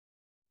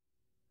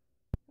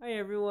Hi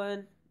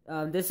everyone.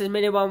 This is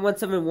Minibomb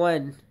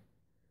 171.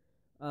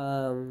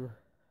 I'm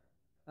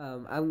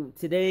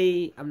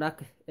not.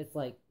 It's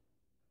like,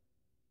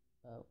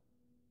 uh,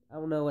 I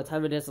don't know what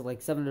time it is. It's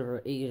like 7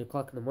 or 8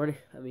 o'clock in the morning.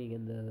 I mean,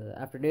 in the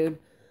afternoon.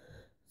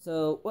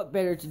 So what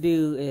better to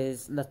do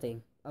is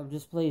nothing. I'm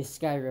just playing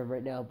Skyrim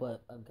right now,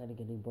 but I'm kind of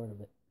getting bored of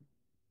it.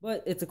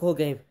 But it's a cool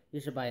game.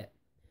 You should buy it.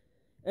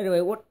 Anyway,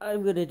 what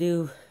I'm gonna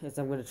do is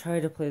I'm gonna try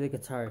to play the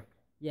guitar.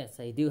 Yes,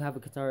 I do have a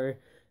guitar.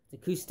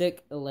 It's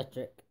acoustic,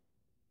 electric,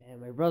 and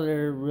my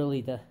brother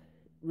really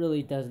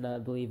does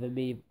not believe in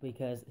me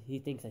because he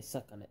thinks I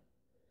suck on it.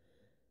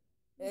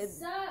 It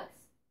sucks.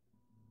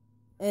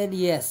 And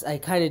yes, I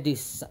kind of do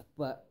suck,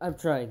 but I'm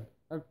trying.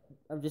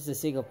 I'm just a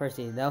single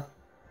person, you know.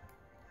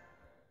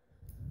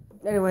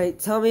 Anyway,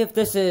 tell me if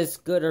this is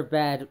good or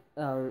bad.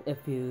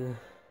 If you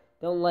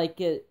don't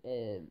like it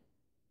and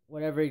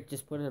whatever,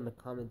 just put it in the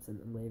comments, and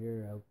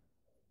later I'll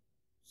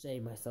say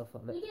myself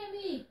on it. Look at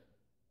me.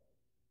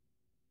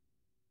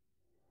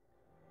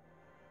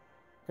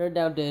 Turn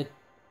down, dude.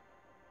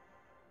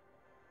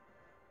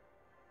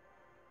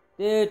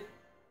 Dude.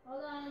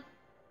 Hold on.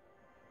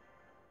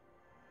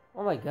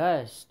 Oh my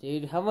gosh,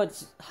 dude. How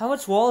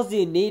much walls do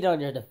you need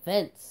on your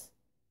defense?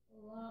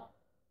 A lot.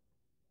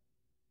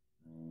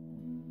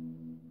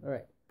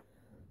 Alright.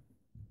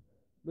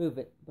 Move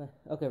it.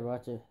 Okay,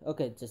 Roger.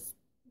 Okay, just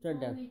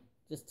turn down.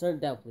 Just turn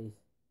it down, please.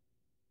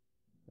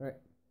 Alright.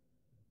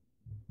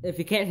 If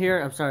you can't hear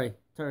it, I'm sorry.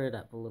 Turn it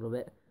up a little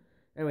bit.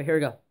 Anyway, here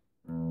we go.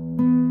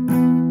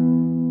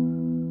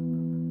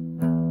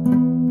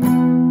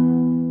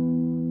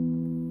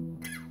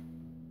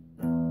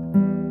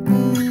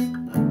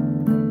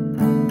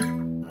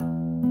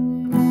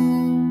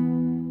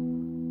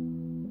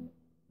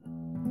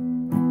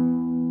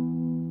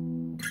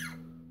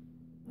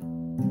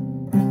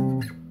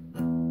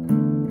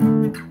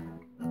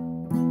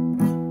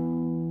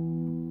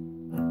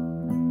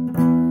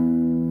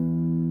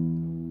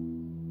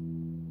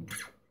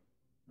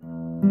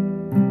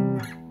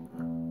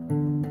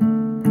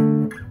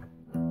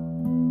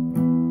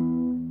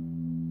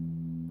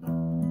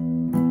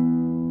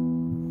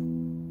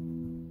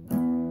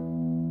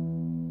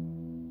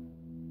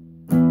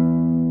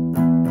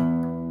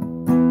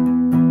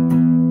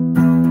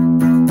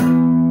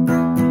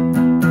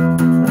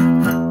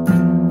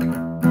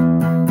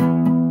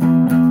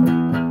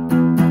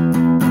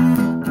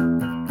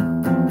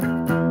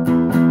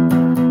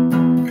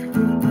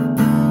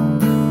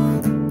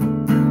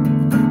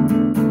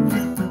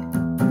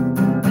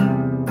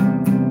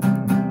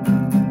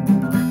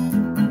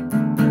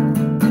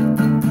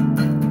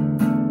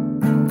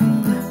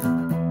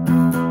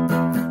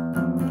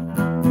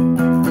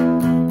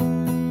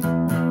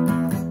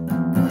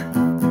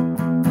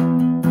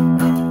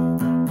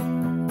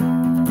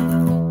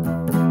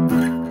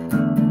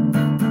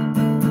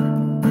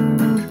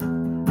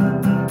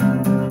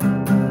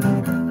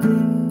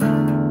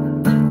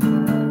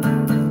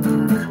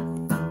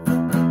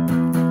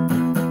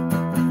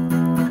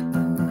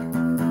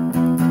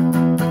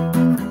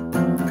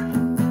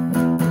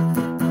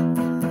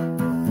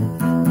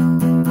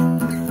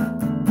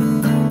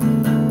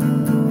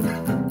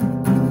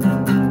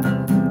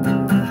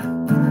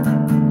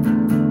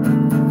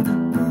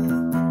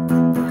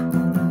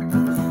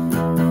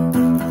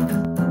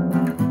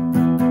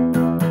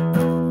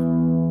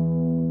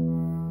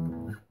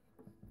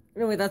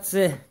 Anyway, that's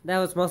it. That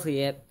was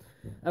mostly it.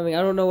 I mean,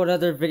 I don't know what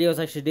other videos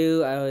I should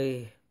do.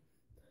 I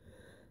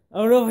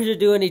don't know if I should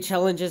do any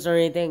challenges or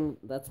anything.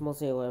 That's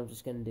mostly what I'm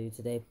just gonna do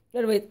today.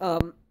 Anyway,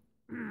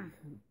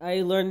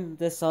 I learned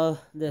this guitar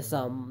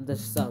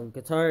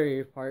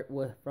part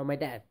from my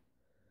dad,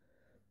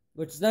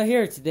 which is not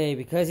here today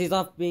because he's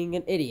off being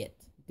an idiot,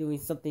 doing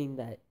something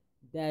that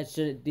dads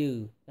shouldn't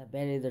do,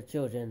 abandoning their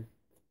children.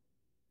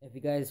 If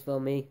you guys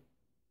feel me,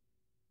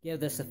 give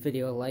this a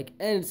video a like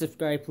and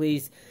subscribe,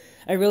 please.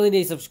 I really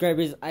need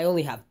subscribers. I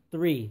only have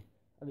 3.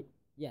 I mean,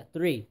 yeah,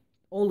 3.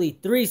 Only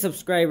 3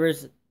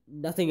 subscribers.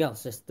 Nothing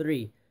else, just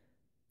 3.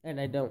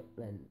 And I don't.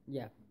 And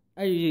yeah,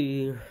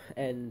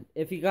 and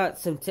if you got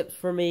some tips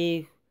for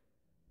me,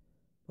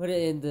 put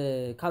it in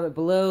the comment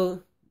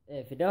below.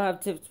 If you don't have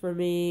tips for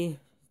me,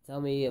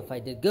 tell me if I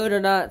did good or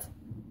not.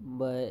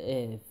 But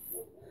if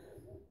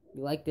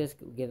you like this,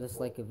 give this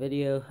like a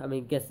video. I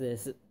mean, get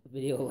this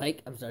video a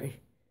like. I'm sorry.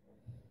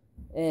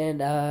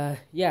 And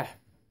yeah.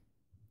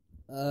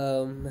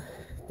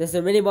 This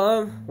is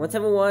Minibomb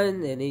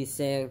 171, and he's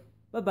saying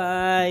bye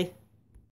bye.